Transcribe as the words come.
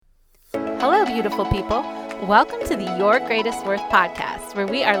Hello, beautiful people. Welcome to the Your Greatest Worth podcast, where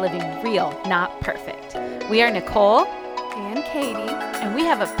we are living real, not perfect. We are Nicole and Katie, and we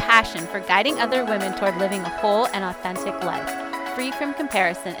have a passion for guiding other women toward living a whole and authentic life, free from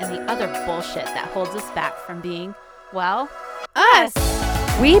comparison and the other bullshit that holds us back from being, well, us.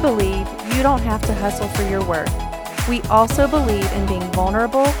 We believe you don't have to hustle for your worth. We also believe in being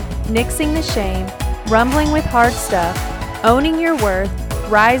vulnerable, nixing the shame, rumbling with hard stuff, owning your worth,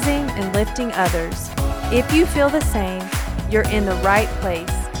 rising and lifting others. If you feel the same, you're in the right place.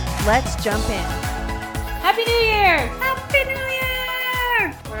 Let's jump in. Happy New Year! Happy New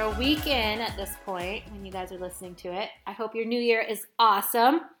Year! We're a week in at this point when you guys are listening to it. I hope your new year is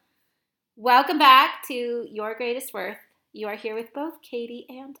awesome. Welcome back to Your Greatest Worth. You are here with both Katie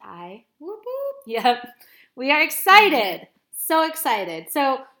and I. Whoop whoop. Yep. We are excited. So excited.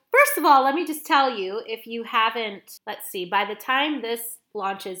 So first of all, let me just tell you, if you haven't, by the time this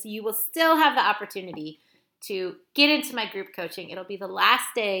launches, you will still have the opportunity to get into my group coaching. It'll be the last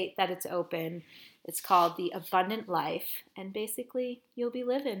day that it's open. It's called The Abundant Life. And basically, you'll be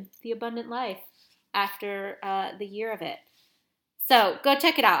living the abundant life after the year of it. So go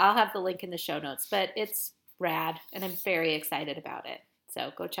check it out. I'll have the link in the show notes. But it's rad, and I'm very excited about it.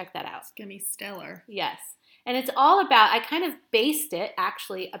 So go check that out. It's going to be stellar. Yes. And it's all about, I kind of based it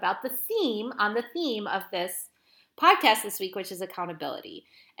actually about the theme of this podcast this week, which is accountability.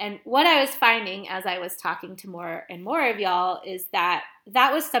 And what I was finding as I was talking to more and more of y'all is that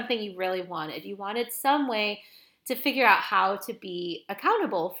was something you really wanted. You wanted some way to figure out how to be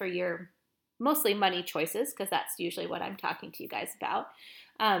accountable for your mostly money choices, because that's usually what I'm talking to you guys about.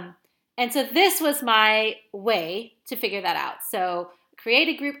 And so this was my way to figure that out. So create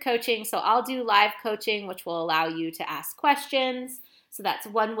a group coaching. So I'll do live coaching, which will allow you to ask questions. So that's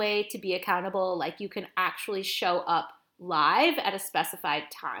one way to be accountable. Like you can actually show up live at a specified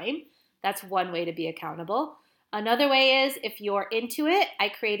time. That's one way to be accountable. Another way is if you're into it, I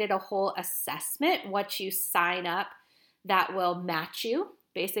created a whole assessment, what you sign up that will match you.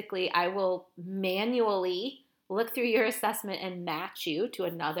 Basically, I will manually look through your assessment and match you to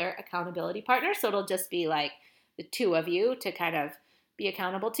another accountability partner. So it'll just be like the two of you to kind of be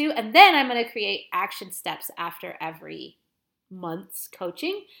accountable to. And then I'm going to create action steps after every month's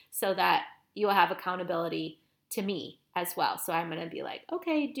coaching so that you'll have accountability to me as well. So I'm going to be like,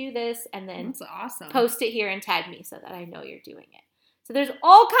 okay, do this, and then That's awesome. Post it here and tag me so that I know you're doing it. So there's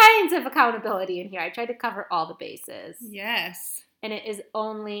all kinds of accountability in here. I tried to cover all the bases. Yes. And it is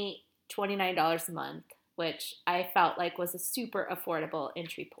only $29 a month, which I felt like was a super affordable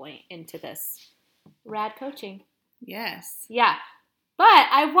entry point into this rad coaching. Yes. Yeah. But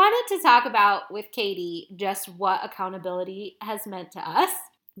I wanted to talk about with Katie just what accountability has meant to us,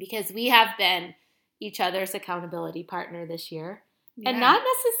 because we have been each other's accountability partner this year. Yeah. And not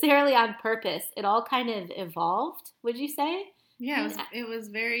necessarily on purpose. It all kind of evolved, would you say? Yeah, it was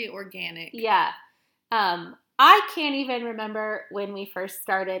very organic. Yeah. I can't even remember when we first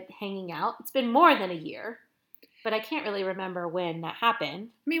started hanging out. It's been more than a year, but I can't really remember when that happened.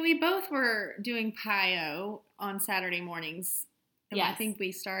 I mean, we both were doing PIO on Saturday mornings. And yes. I think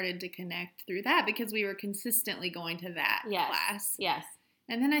we started to connect through that because we were consistently going to that class. Yes.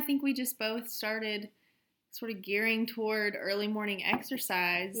 And then I think we just both started sort of gearing toward early morning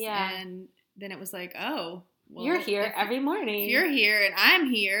exercise. Yeah. And then it was like, oh, well, you're here every morning. If you're here and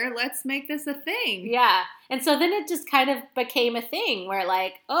I'm here, let's make this a thing. Yeah. And so then it just kind of became a thing where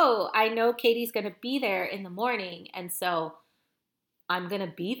like, oh, I know Katie's going to be there in the morning. And so I'm going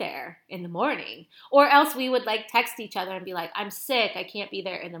to be there in the morning. Or else we would like text each other and be like, I'm sick. I can't be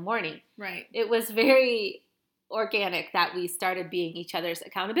there in the morning. Right. It was very organic that we started being each other's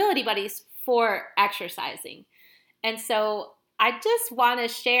accountability buddies for exercising. And so I just want to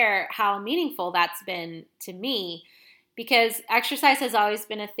share how meaningful that's been to me, because exercise has always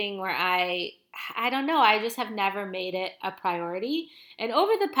been a thing where I don't know, I just have never made it a priority. And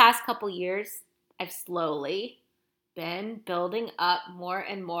over the past couple years, I've slowly been building up more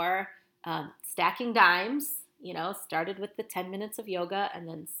and more, stacking dimes, started with the 10 minutes of yoga and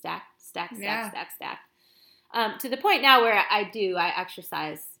then stack. To the point now where I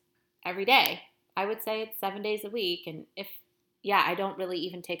exercise every day. I would say it's 7 days a week. And I don't really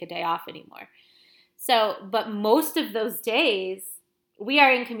even take a day off anymore. So, but most of those days, we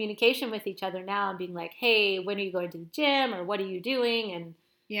are in communication with each other now and being like, hey, when are you going to the gym, or what are you doing? And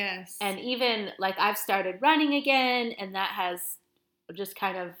yes. And even like I've started running again, and that has just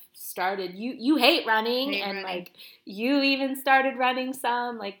kind of started. You hate running, like you even started running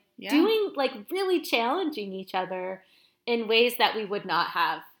some, like doing like really challenging each other in ways that we would not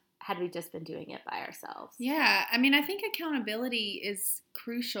have had we just been doing it by ourselves. Yeah. I mean, I think accountability is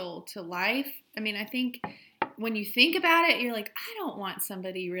crucial to life. I mean, I think when you think about it, you're like, I don't want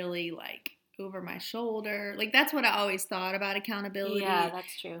somebody really like over my shoulder. Like, that's what I always thought about accountability. Yeah,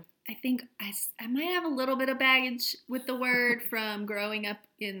 that's true. I think I might have a little bit of baggage with the word from growing up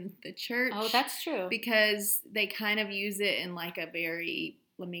in the church. Oh, that's true. Because they kind of use it in like a very,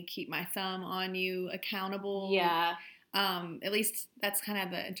 let me keep my thumb on you, accountable. Yeah. At least that's kind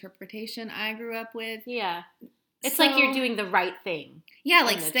of the interpretation I grew up with. Yeah. It's like you're doing the right thing. Yeah,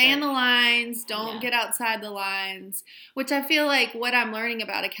 like stay in the lines, don't get outside the lines, which I feel like what I'm learning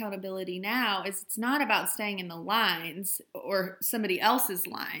about accountability now is it's not about staying in the lines or somebody else's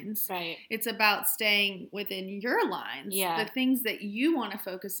lines. Right. It's about staying within your lines. Yeah. The things that you want to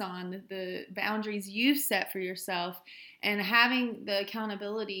focus on, the boundaries you've set for yourself, and having the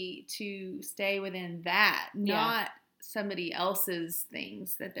accountability to stay within that, not somebody else's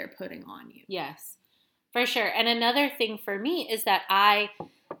things that they're putting on you. Yes. For sure. And another thing for me is that I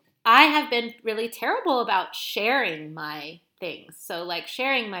have been really terrible about sharing my things. So like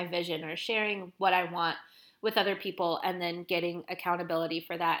sharing my vision or sharing what I want with other people and then getting accountability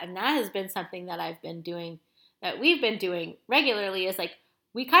for that. And that has been something that we've been doing regularly, is like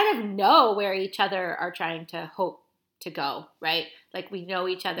we kind of know where each other are trying to hope to go, right? Like we know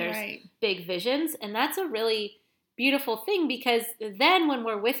each other's big visions. And that's a really beautiful thing, because then when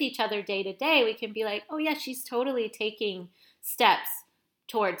we're with each other day to day, we can be like, oh yeah, she's totally taking steps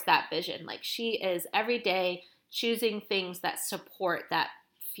towards that vision. Like she is every day choosing things that support that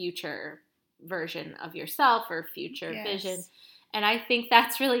future version of yourself or future vision. And I think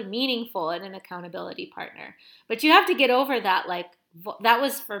that's really meaningful in an accountability partner. But you have to get over that, like, that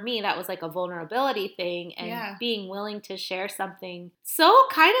was, for me, that was like a vulnerability thing, and being willing to share something so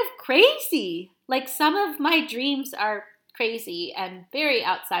kind of crazy. Like some of my dreams are crazy and very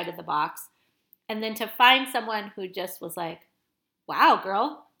outside of the box. And then to find someone who just was like, wow,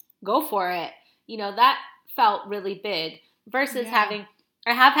 girl, go for it. You know, that felt really big versus I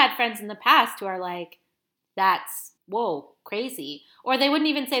have had friends in the past who are like, that's, whoa, crazy. Or they wouldn't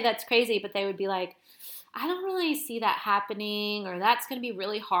even say that's crazy, but they would be like, I don't really see that happening, or that's going to be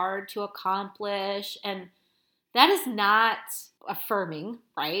really hard to accomplish. And that is not affirming,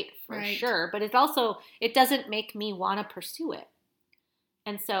 right? For sure. But it doesn't make me want to pursue it.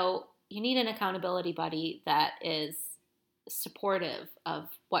 And so you need an accountability buddy that is supportive of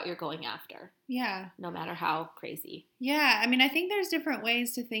what you're going after. Yeah. No matter how crazy. Yeah. I mean, I think there's different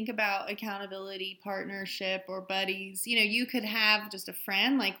ways to think about accountability, partnership, or buddies. You know, you could have just a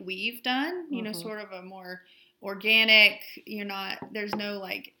friend like we've done, you know, sort of a more organic, there's no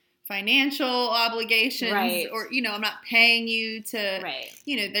like financial obligations or, you know, I'm not paying you to,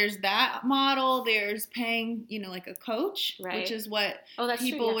 you know, there's that model. There's paying, you know, like a coach, which is what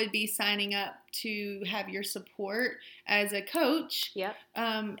people would be signing up to have your support as a coach. Yep.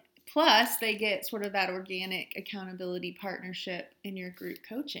 Plus they get sort of that organic accountability partnership in your group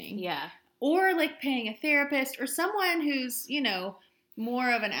coaching. Yeah. Or like paying a therapist or someone who's, you know,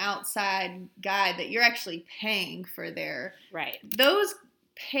 more of an outside guide that you're actually paying for their, those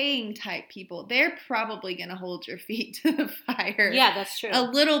paying type people, they're probably going to hold your feet to the fire. Yeah, that's true. A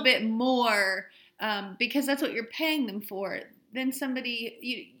little bit more because that's what you're paying them for. Then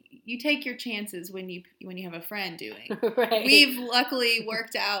somebody, you take your chances when you have a friend doing. We've luckily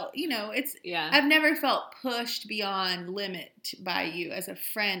worked out, you know, I've never felt pushed beyond limit by you as a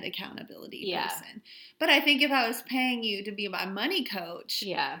friend accountability person. But I think if I was paying you to be my money coach,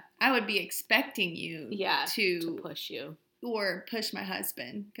 I would be expecting you to push you. Or push my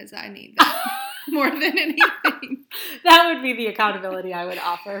husband, because I need that more than anything. That would be the accountability I would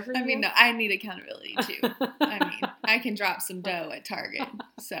offer for you. I mean, no, I need accountability too. I mean, I can drop some dough at Target,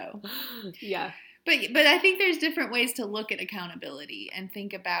 so. Yeah. But I think there's different ways to look at accountability and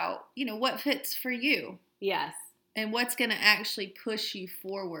think about, you know, what fits for you. Yes. And what's going to actually push you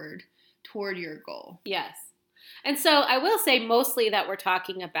forward toward your goal. Yes. And so I will say mostly that we're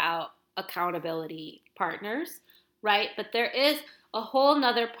talking about accountability partners. Right? But there is a whole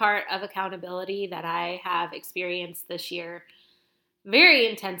nother part of accountability that I have experienced this year very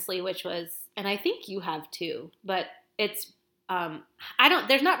intensely, which was, and I think you have too, but it's,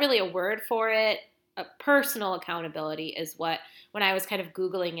 there's not really a word for it. Personal accountability is what, when I was kind of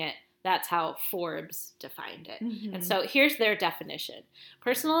Googling it, that's how Forbes defined it. Mm-hmm. And so here's their definition.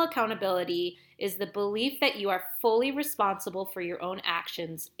 Personal accountability is the belief that you are fully responsible for your own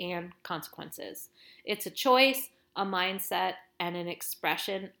actions and consequences. It's a choice, a mindset, and an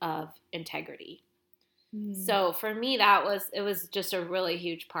expression of integrity. So for me, it was just a really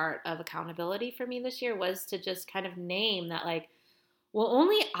huge part of accountability for me this year, was to just kind of name that, like, well,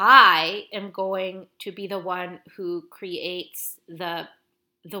 only I am going to be the one who creates the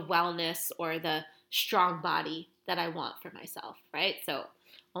wellness or the strong body that I want for myself, right? So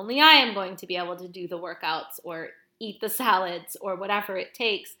only I am going to be able to do the workouts or eat the salads or whatever it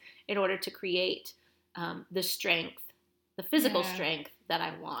takes in order to create the strength, the physical strength that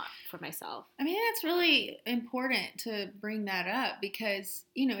I want for myself. I mean, it's really important to bring that up because,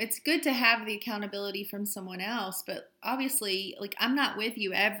 it's good to have the accountability from someone else, but obviously, like, I'm not with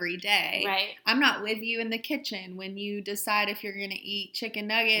you every day. Right. I'm not with you in the kitchen when you decide if you're going to eat chicken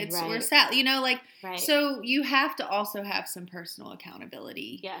nuggets Right. or salad, Right. So you have to also have some personal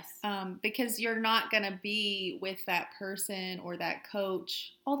accountability. Yes. Because you're not going to be with that person or that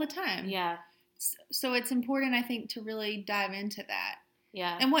coach all the time. Yeah. So it's important, I think, to really dive into that.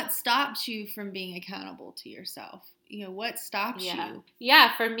 Yeah. And what stops you from being accountable to yourself? What stops you?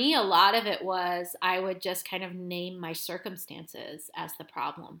 Yeah, for me, a lot of it was I would just kind of name my circumstances as the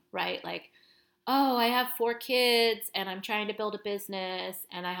problem, right? Like, oh, I have 4 kids and I'm trying to build a business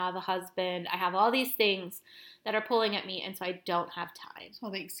and I have a husband. I have all these things that are pulling at me, and so I don't have time. It's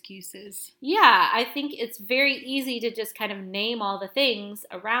all the excuses. Yeah, I think it's very easy to just kind of name all the things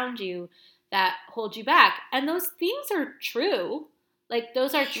around you that hold you back. And those things are true. Like,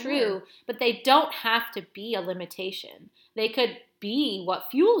 those are true, but they don't have to be a limitation. They could be what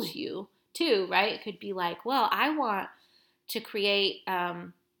fuels you, too, right? It could be like, well, I want to create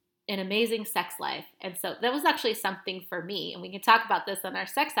an amazing sex life. And so that was actually something for me. And we can talk about this on our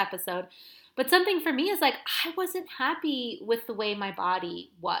sex episode. But something for me is like, I wasn't happy with the way my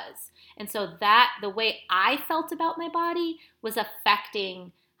body was. And so the way I felt about my body was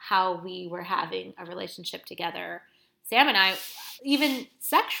affecting how we were having a relationship together, Sam and I, even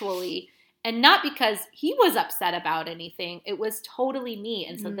sexually, and not because he was upset about anything. It was totally me.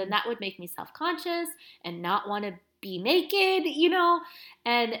 And so then that would make me self-conscious and not want to be naked,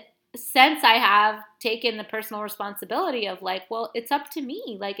 And since I have taken the personal responsibility of like, well, it's up to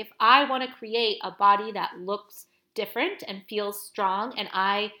me. Like, if I want to create a body that looks different and feels strong, and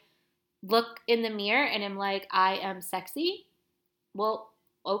I look in the mirror and am like, I am sexy, well,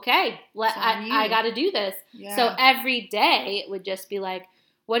 okay, I got to do this. Yeah. So every day it would just be like,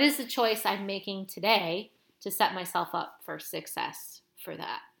 what is the choice I'm making today to set myself up for success for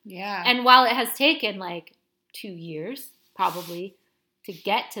that? Yeah. And while it has taken like 2 years probably to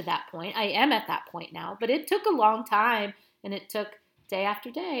get to that point, I am at that point now, but it took a long time, and it took day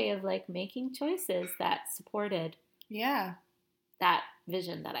after day of like making choices that supported that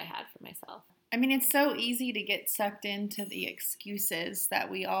vision that I had for myself. I mean, it's so easy to get sucked into the excuses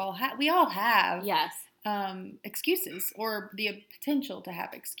that we all have. We all have excuses, or the potential to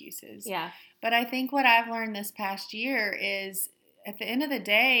have excuses. Yeah. But I think what I've learned this past year is, at the end of the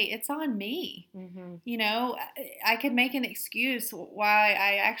day, it's on me. Mm-hmm. I could make an excuse why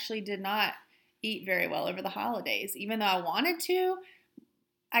I actually did not eat very well over the holidays, even though I wanted to.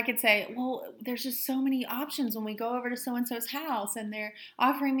 I could say, well, there's just so many options when we go over to so-and-so's house and they're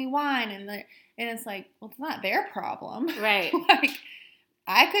offering me wine, and it's like, well, it's not their problem. Right. Like,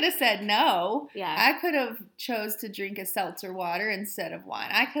 I could have said no. Yeah. I could have chose to drink a seltzer water instead of wine.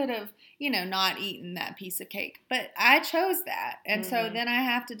 I could have, not eaten that piece of cake, but I chose that. And so then I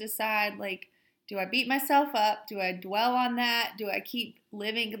have to decide, like, do I beat myself up? Do I dwell on that? Do I keep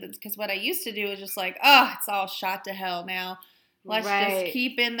living? Because what I used to do is just like, oh, it's all shot to hell now. Let's just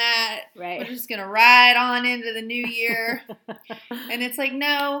keep in that. Right. We're just going to ride on into the new year. And it's like,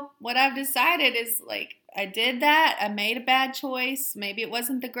 no, what I've decided is, like, I did that. I made a bad choice. Maybe it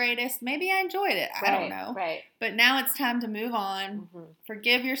wasn't the greatest. Maybe I enjoyed it. I don't know. Right. But now it's time to move on. Mm-hmm.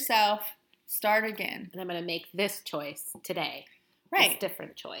 Forgive yourself. Start again. And I'm going to make this choice today. Right. This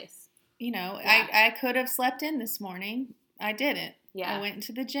different choice. I could have slept in this morning. I didn't. Yeah. I went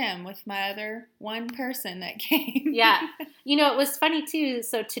to the gym with my other one person that came. Yeah. It was funny too.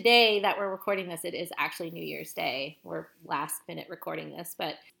 So today that we're recording this, it is actually New Year's Day. We're last minute recording this,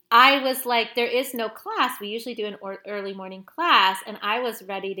 but I was like, there is no class. We usually do an early morning class, and I was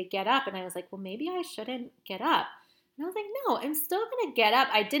ready to get up, and I was like, well, maybe I shouldn't get up. And I was like, no, I'm still going to get up.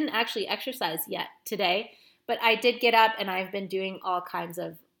 I didn't actually exercise yet today, but I did get up, and I've been doing all kinds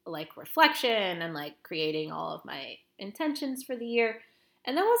of like reflection and like creating all of my intentions for the year.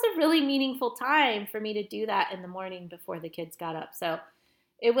 And that was a really meaningful time for me to do that in the morning before the kids got up. So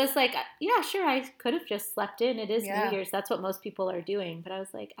it was like, yeah, sure, I could have just slept in. It is New Year's. That's what most people are doing. But I was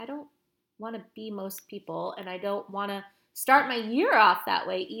like, I don't want to be most people, and I don't want to start my year off that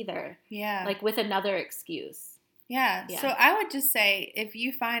way either. Yeah. Like with another excuse. Yeah. So I would just say, if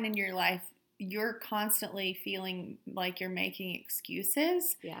you find in your life you're constantly feeling like you're making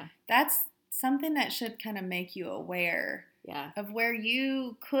excuses, that's something that should kind of make you aware Yeah. of where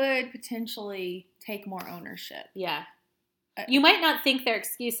you could potentially take more ownership. Yeah. You might not think they're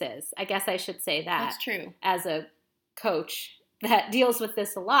excuses. I guess I should say that. That's true. As a coach that deals with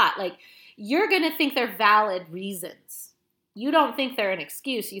this a lot. Like, you're going to think they're valid reasons. You don't think they're an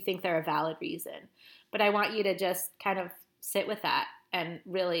excuse. You think they're a valid reason. But I want you to just kind of sit with that and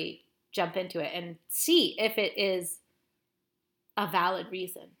really jump into it and see if it is a valid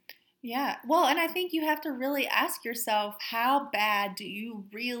reason. Yeah. Well, and I think you have to really ask yourself, how bad do you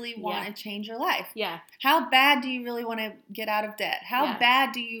really want to change your life? Yeah. How bad do you really want to get out of debt? How Yeah.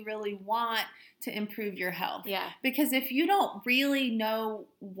 bad do you really want to improve your health? Yeah. Because if you don't really know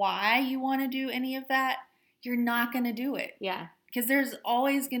why you want to do any of that, you're not going to do it. Yeah. Because there's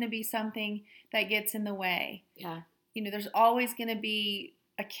always going to be something that gets in the way. Yeah. You know, there's always going to be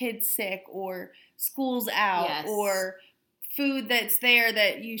a kid sick or school's out Yes. or food that's there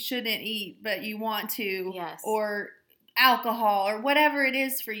that you shouldn't eat but you want to, Yes. or alcohol or whatever it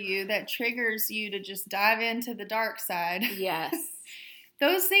is for you that triggers you to just dive into the dark side. Yes.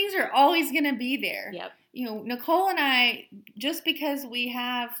 Those things are always going to be there. Yep. You know, Nicole and I, just because we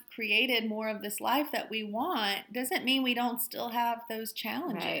have created more of this life that we want doesn't mean we don't still have those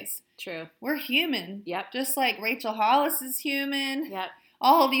challenges. Right. True. We're human. Yep. Just like Rachel Hollis is human. Yep.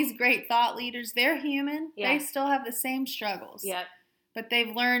 All of these great thought leaders, they're human. Yeah. They still have the same struggles. Yep. But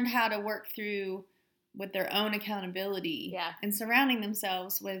they've learned how to work through with their own accountability. Yeah. And surrounding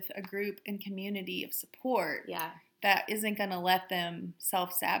themselves with a group and community of support. Yeah. That isn't going to let them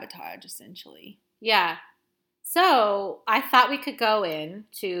self-sabotage, essentially. Yeah. So I thought we could go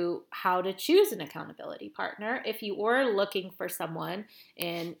into how to choose an accountability partner if you were looking for someone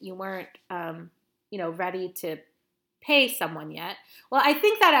and you weren't, ready to pay someone yet. Well, I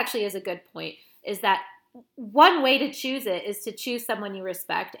think that actually is a good point, is that one way to choose it is to choose someone you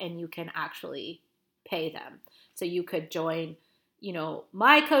respect and you can actually pay them. So you could join,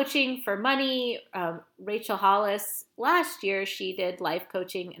 my coaching for money. Rachel Hollis, last year, she did life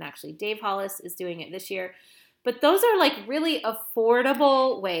coaching, and actually Dave Hollis is doing it this year. But those are like really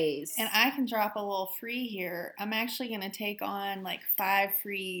affordable ways. And I can drop a little free here. I'm actually going to take on like 5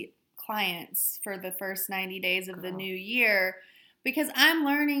 free clients for the first 90 days of the new year because I'm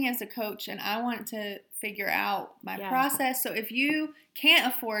learning as a coach and I want to figure out my process. So if you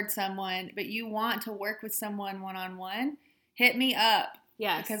can't afford someone, but you want to work with someone one-on-one, hit me up.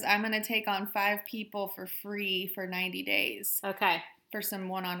 Yes. Because I'm going to take on 5 people for free for 90 days. Okay. For some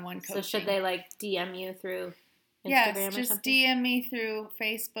one-on-one coaching. So should they like DM you through Instagram yes, or just something? DM me through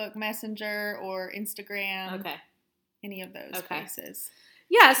Facebook Messenger or Instagram. Okay. Any of those places.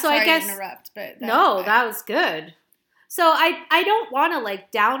 Yeah, so Sorry I guess to interrupt, but that was good. So I don't want to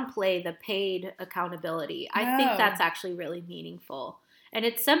like downplay the paid accountability. I think that's actually really meaningful. And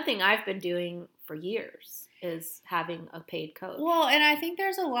it's something I've been doing for years, is having a paid coach. Well, and I think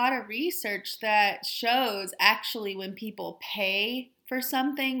there's a lot of research that shows actually when people pay for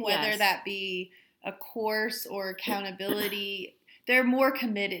something, whether that be a course or accountability, they're more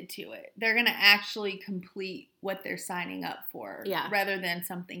committed to it. They're going to actually complete what they're signing up for rather than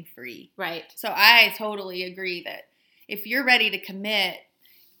something free. Right. So I totally agree that if you're ready to commit,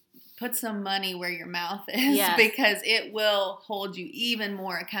 put some money where your mouth is because it will hold you even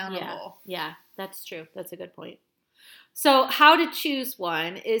more accountable. Yeah, that's true. That's a good point. So how to choose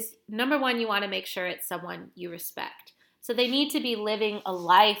one is, number one, you want to make sure it's someone you respect. So they need to be living a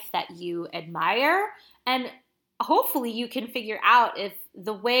life that you admire, and hopefully you can figure out if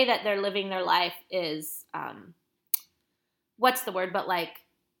the way that they're living their life is, like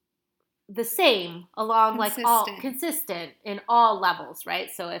the same along consistent. like all consistent in all levels, right?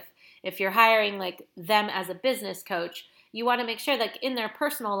 So if you're hiring like them as a business coach, you want to make sure like in their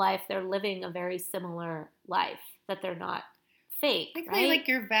personal life, they're living a very similar life, that they're not fake, right? Like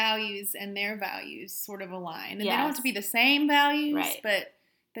your values and their values sort of align. And they don't have to be the same values, but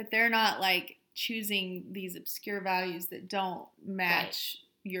that they're not like choosing these obscure values that don't match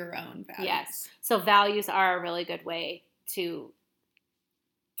your own values. Yes. So values are a really good way to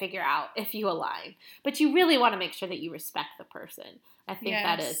figure out if you align. But you really want to make sure that you respect the person. I think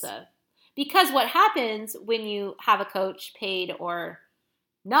that is because what happens when you have a coach, paid or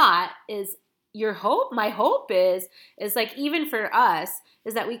not, is my hope is like, even for us,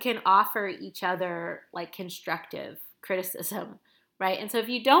 is that we can offer each other like constructive criticism, right? And so if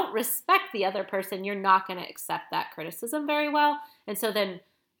you don't respect the other person, you're not going to accept that criticism very well. And so then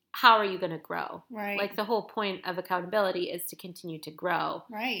how are you going to grow? Right. Like the whole point of accountability is to continue to grow.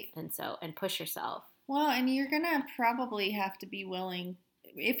 Right. And push yourself. Well, and you're going to probably have to be willing,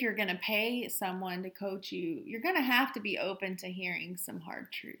 if you're going to pay someone to coach you, you're going to have to be open to hearing some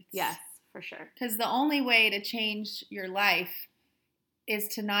hard truths. Yes. for sure. Because the only way to change your life is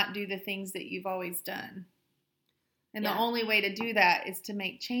to not do the things that you've always done. And the only way to do that is to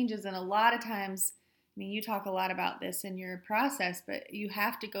make changes. And a lot of times, I mean, you talk a lot about this in your process, but you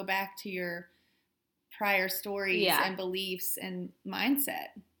have to go back to your prior stories and beliefs and mindset.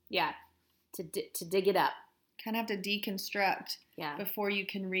 Yeah, to dig it up. Kind of have to deconstruct before you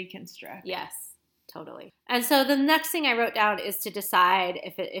can reconstruct. Yes, totally. And so the next thing I wrote down is to decide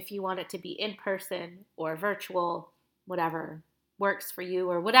if you want it to be in person or virtual, whatever works for you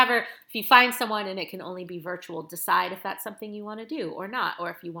or whatever. If you find someone and it can only be virtual, decide if that's something you want to do or not, or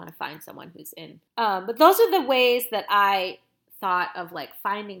if you want to find someone who's in. But those are the ways that I thought of like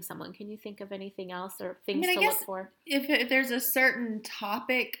finding someone. Can you think of anything else or things to look for? If there's a certain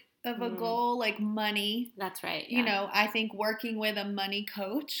topic of a goal, like money. That's right. Yeah. You know, I think working with a money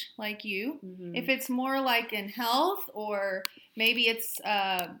coach like you. If it's more like in health, or maybe it's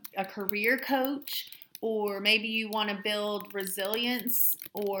a career coach, or maybe you want to build resilience,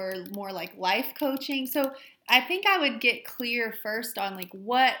 or more like life coaching. So I think I would get clear first on like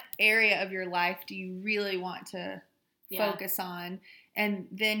what area of your life do you really want to focus on, and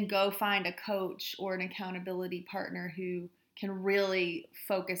then go find a coach or an accountability partner who can really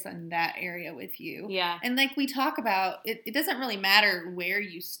focus on that area with you. Yeah. And like we talk about, it doesn't really matter where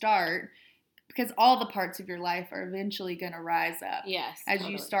you start, because all the parts of your life are eventually going to rise up as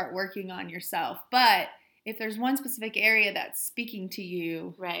you start working on yourself. But if there's one specific area that's speaking to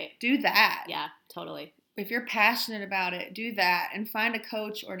you, do that. Yeah, totally. If you're passionate about it, do that, and find a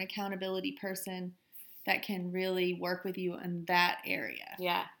coach or an accountability person that can really work with you in that area.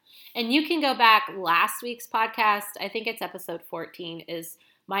 Yeah. And you can go back last week's podcast, I think it's episode 14, is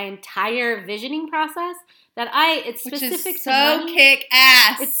my entire visioning process it's specific to money. So kick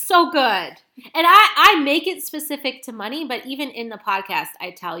ass. It's so good. And I make it specific to money, but even in the podcast,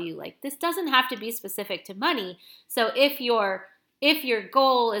 I tell you, like, this doesn't have to be specific to money. So if your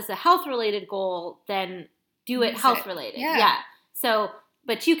goal is a health-related goal, then do it health-related. Yeah. So,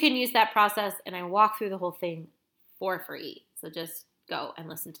 but you can use that process, and I walk through the whole thing for free. So just go and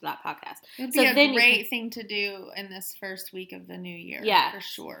listen to that podcast. It would be a great thing to do in this first week of the new year. Yeah. For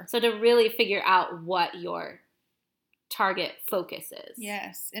sure. So to really figure out what your target focus is.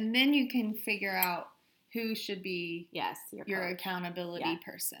 Yes. And then you can figure out who should be your accountability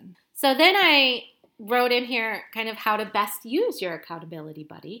person. So then I wrote in here kind of how to best use your accountability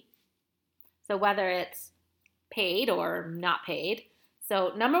buddy. So whether it's paid or not paid.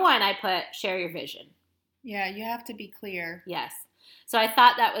 So number one, I put share your vision. Yeah, you have to be clear. Yes. So I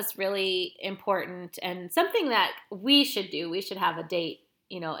thought that was really important and something that we should do. We should have a date,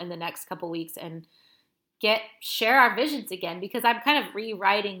 in the next couple weeks and share our visions again, because I'm kind of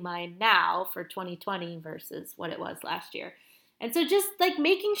rewriting mine now for 2020 versus what it was last year. And so just like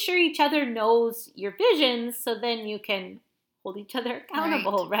making sure each other knows your visions, so then you can hold each other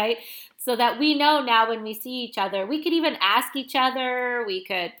accountable, right? So that we know now when we see each other, we could even ask each other, we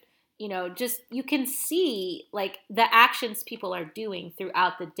could you can see like the actions people are doing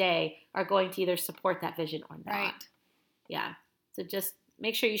throughout the day are going to either support that vision or not. Right. Yeah. So just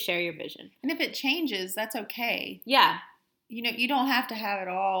make sure you share your vision. And if it changes, that's okay. Yeah. You don't have to have it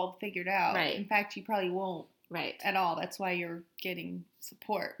all figured out. Right. In fact, you probably won't. Right. At all. That's why you're getting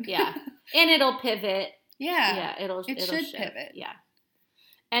support. Yeah. And it'll pivot. Yeah. Yeah. It'll should pivot. Yeah.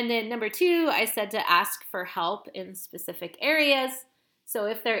 And then number 2, I said to ask for help in specific areas. So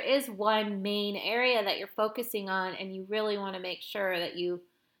if there is one main area that you're focusing on and you really want to make sure that you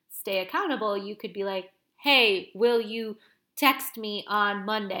stay accountable, you could be like, hey, will you text me on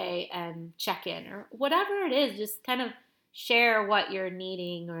Monday and check in, or whatever it is, just kind of share what you're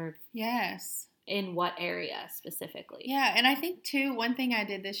needing or in what area specifically. Yeah, and I think too, one thing I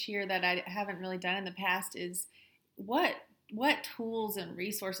did this year that I haven't really done in the past is what tools and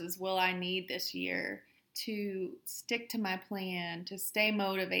resources will I need this year to stick to my plan, to stay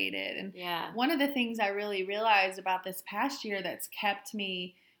motivated. And one of the things I really realized about this past year that's kept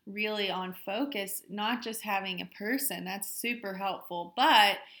me really on focus, not just having a person, that's super helpful,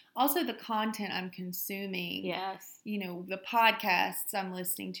 but also the content I'm consuming. Yes. The podcasts I'm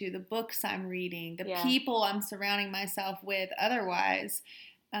listening to, the books I'm reading, the people I'm surrounding myself with otherwise.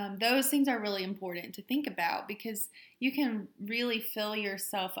 Those things are really important to think about, because you can really fill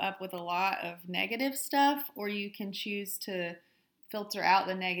yourself up with a lot of negative stuff, or you can choose to filter out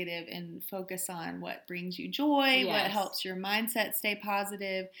the negative and focus on what brings you joy, what helps your mindset stay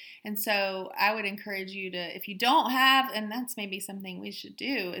positive. And so I would encourage you to, if you don't have, and that's maybe something we should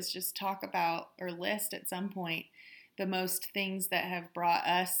do, is just talk about or list at some point the most things that have brought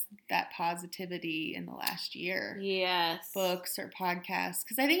us that positivity in the last year. Yes. Books or podcasts.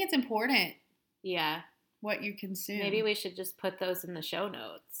 Because I think it's important. Yeah. What you consume. Maybe we should just put those in the show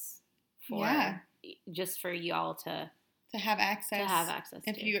notes just for y'all to have access.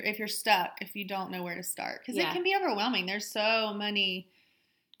 If you're stuck, if you don't know where to start, because it can be overwhelming. There's so many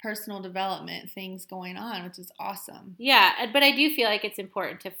personal development things going on, which is awesome. Yeah, but I do feel like it's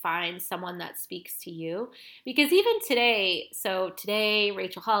important to find someone that speaks to you, because even today,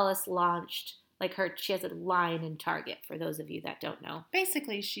 Rachel Hollis launched she has a line in Target, for those of you that don't know.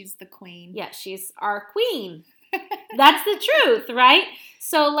 Basically, she's the queen. Yeah, she's our queen. That's the truth, right?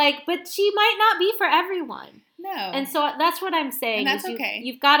 So but she might not be for everyone. No. And so that's what I'm saying. And that's okay.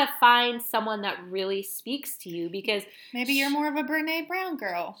 You've got to find someone that really speaks to you, because maybe you're more of a Brene Brown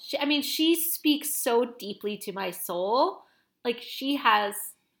girl. She speaks so deeply to my soul. She has,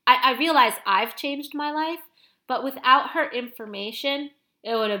 I realize I've changed my life, but without her information,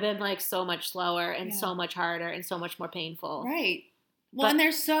 it would have been so much slower and so much harder and so much more painful. Right. Well, and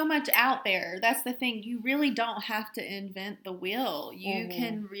there's so much out there. That's the thing. You really don't have to invent the wheel. You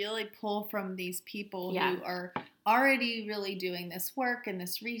can really pull from these people who are already really doing this work and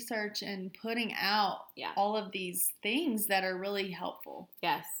this research and putting out all of these things that are really helpful.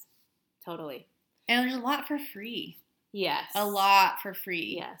 Yes, totally. And there's a lot for free. Yes. A lot for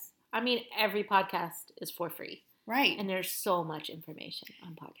free. Yes. Every podcast is for free. Right. And there's so much information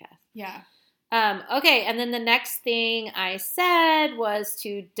on podcasts. Yeah. Okay, and then the next thing I said was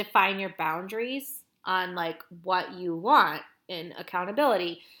to define your boundaries on what you want in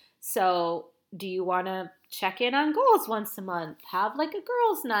accountability. So do you want to check in on goals once a month, have a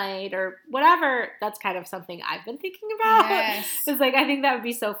girls' night or whatever? That's kind of something I've been thinking about. Yes. It's I think that would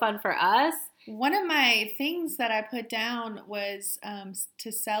be so fun for us. One of my things that I put down was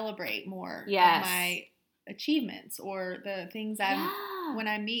to celebrate more of my achievements or the things when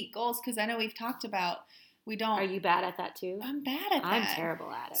I meet goals, because I know we've talked about we don't. Are you bad at that too? I'm bad at that. I'm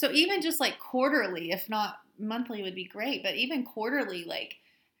terrible at it. So even just quarterly, if not monthly, would be great. But even quarterly,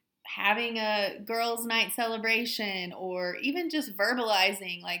 having a girls' night celebration, or even just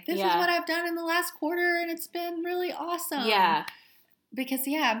verbalizing this is what I've done in the last quarter, and it's been really awesome. Yeah. Because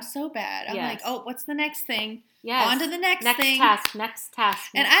I'm so bad. I'm oh, what's the next thing? Yes. On to the next thing. Next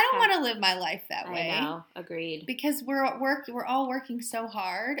task. And I don't want to live my life that way. I know. Agreed. Because we're all working so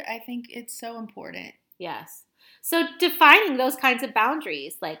hard. I think it's so important. Yes. So defining those kinds of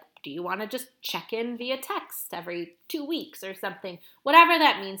boundaries, do you want to just check in via text every 2 weeks or something? Whatever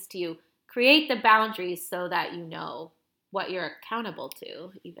that means to you, create the boundaries so that you know what you're accountable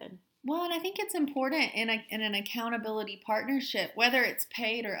to, even. Well, and I think it's important in an accountability partnership, whether it's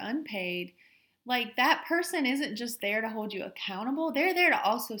paid or unpaid, that person isn't just there to hold you accountable. They're there to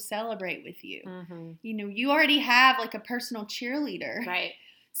also celebrate with you. Mm-hmm. You already have a personal cheerleader. Right.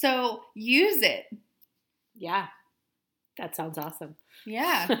 So use it. Yeah. That sounds awesome.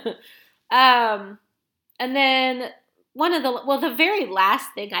 Yeah. And then the very last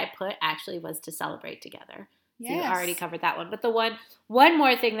thing I put actually was to celebrate together. Yes. So you already covered that one. But the one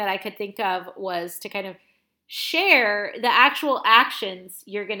more thing that I could think of was to kind of share the actual actions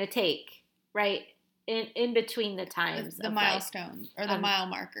you're going to take, right, in between the times. The milestones or the mile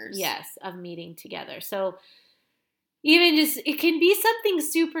markers. Yes, of meeting together. So even it can be something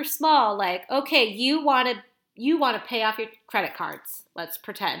super small, okay, you want to pay off your credit cards. Let's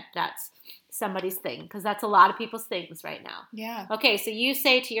pretend that's somebody's thing, because that's a lot of people's things right now. Yeah. Okay, so you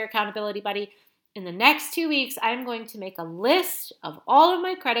say to your accountability buddy, in the next 2 weeks, I'm going to make a list of all of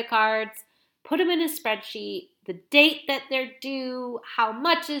my credit cards, put them in a spreadsheet, the date that they're due, how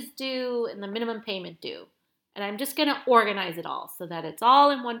much is due, and the minimum payment due. And I'm just going to organize it all so that it's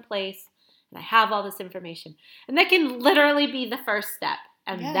all in one place and I have all this information. And that can literally be the first step,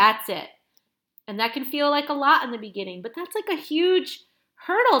 and that's it. And that can feel like a lot in the beginning, but that's a huge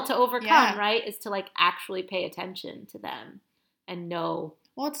hurdle to overcome, right? Is to actually pay attention to them and know.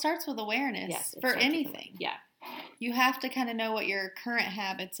 Well, it starts with awareness for anything. Yeah. You have to kind of know what your current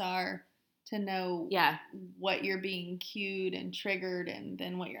habits are to know what you're being cued and triggered, and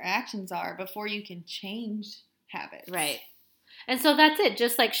then what your actions are before you can change habits. Right. And so that's it.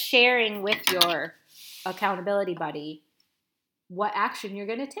 Just sharing with your accountability buddy what action you're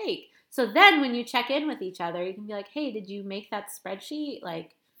going to take. So then when you check in with each other, you can be like, hey, did you make that spreadsheet?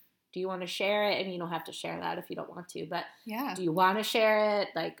 Do you want to share it? You don't have to share that if you don't want to, but do you want to share it?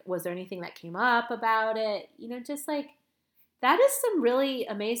 Was there anything that came up about it? Just that is some really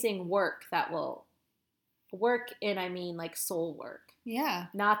amazing work that will work in, soul work. Yeah.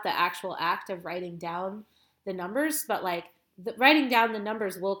 Not the actual act of writing down the numbers, but writing down the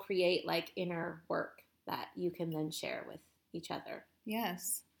numbers will create inner work that you can then share with each other.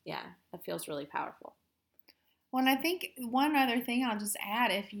 Yes. Yeah, that feels really powerful. Well, and I think one other thing I'll just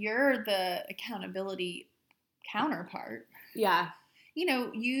add, if you're the accountability counterpart, Yeah.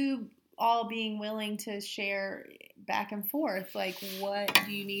 You all being willing to share back and forth, like, what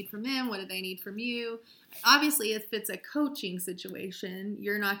do you need from them? What do they need from you? Obviously, if it's a coaching situation,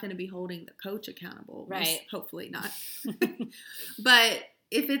 you're not going to be holding the coach accountable. Right. Hopefully not. But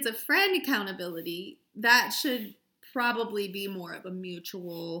if it's a friend accountability, that should probably be more of a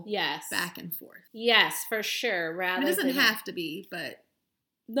mutual back and forth. Yes, for sure. It doesn't have to be, but...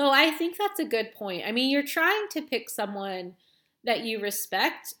 No, I think that's a good point. I mean, you're trying to pick someone that you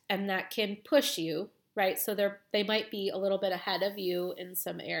respect and that can push you, right? So they might be a little bit ahead of you in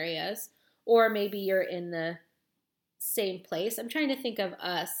some areas, or maybe you're in the same place. I'm trying to think of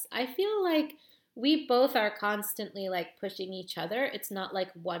us. I feel like we both are constantly like pushing each other. It's not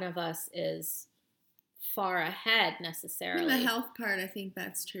like one of us is far ahead necessarily. In the health part, I think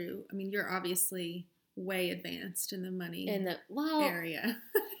that's true. I mean, you're obviously way advanced in the money area.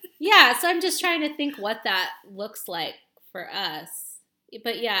 Yeah, so I'm just trying to think what that looks like for us.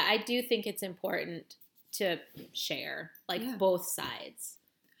 But yeah, I do think it's important to share, like both sides.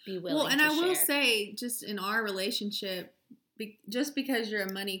 Be willing to share. Well, and I will say, just in our relationship, just because you're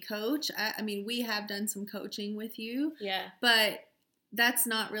a money coach, I mean, we have done some coaching with you. Yeah. But that's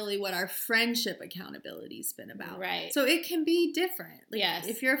not really what our friendship accountability's been about. Right. So it can be different. Like, yes.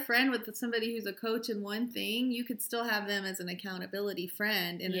 If you're a friend with somebody who's a coach in one thing, you could still have them as an accountability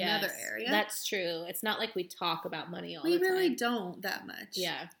friend in another area. That's true. It's not like we talk about money all the time. We really don't that much.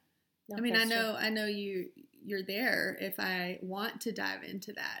 Yeah. No, I mean, I know you're there if I want to dive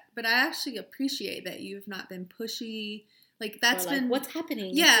into that. But I actually appreciate that you've not been pushy. Like, that's been what's happening.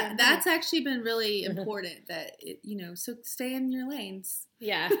 Yeah, that's actually been really important. That so stay in your lanes.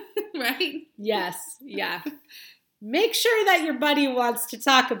 Yeah. Right. Yes. Yeah. Make sure that your buddy wants to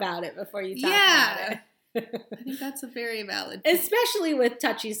talk about it before you talk about it. I think that's a very valid point. Especially with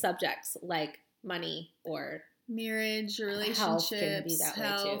touchy subjects like money or marriage, relationships,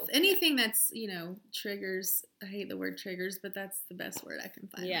 health, anything that's triggers. I hate the word triggers, but that's the best word I can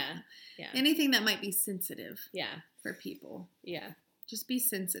find. Yeah. Anything that might be sensitive. Yeah. For people. Yeah. Just be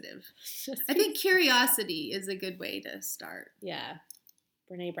sensitive. I think curiosity is a good way to start. Yeah.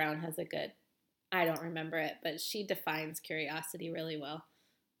 Brene Brown has I don't remember it, but she defines curiosity really well.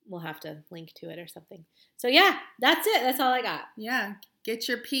 We'll have to link to it or something. So yeah, that's it. That's all I got. Yeah. Get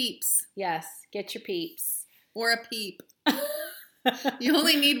your peeps. Yes. Get your peeps. Or a peep. You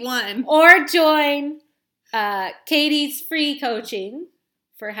only need one. Or join Katie's free coaching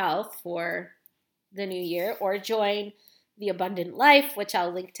for health for the new year, or join the Abundant Life, which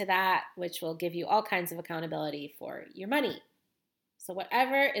I'll link to that, which will give you all kinds of accountability for your money. So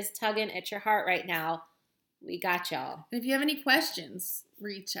whatever is tugging at your heart right now, we got y'all. And if you have any questions,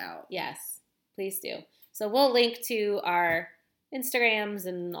 reach out. Yes, please do. So we'll link to our Instagrams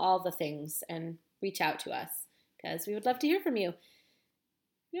and all the things and reach out to us because we would love to hear from you.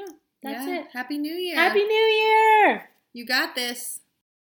 Yeah, that's it. Happy New Year. Happy New Year. You got this.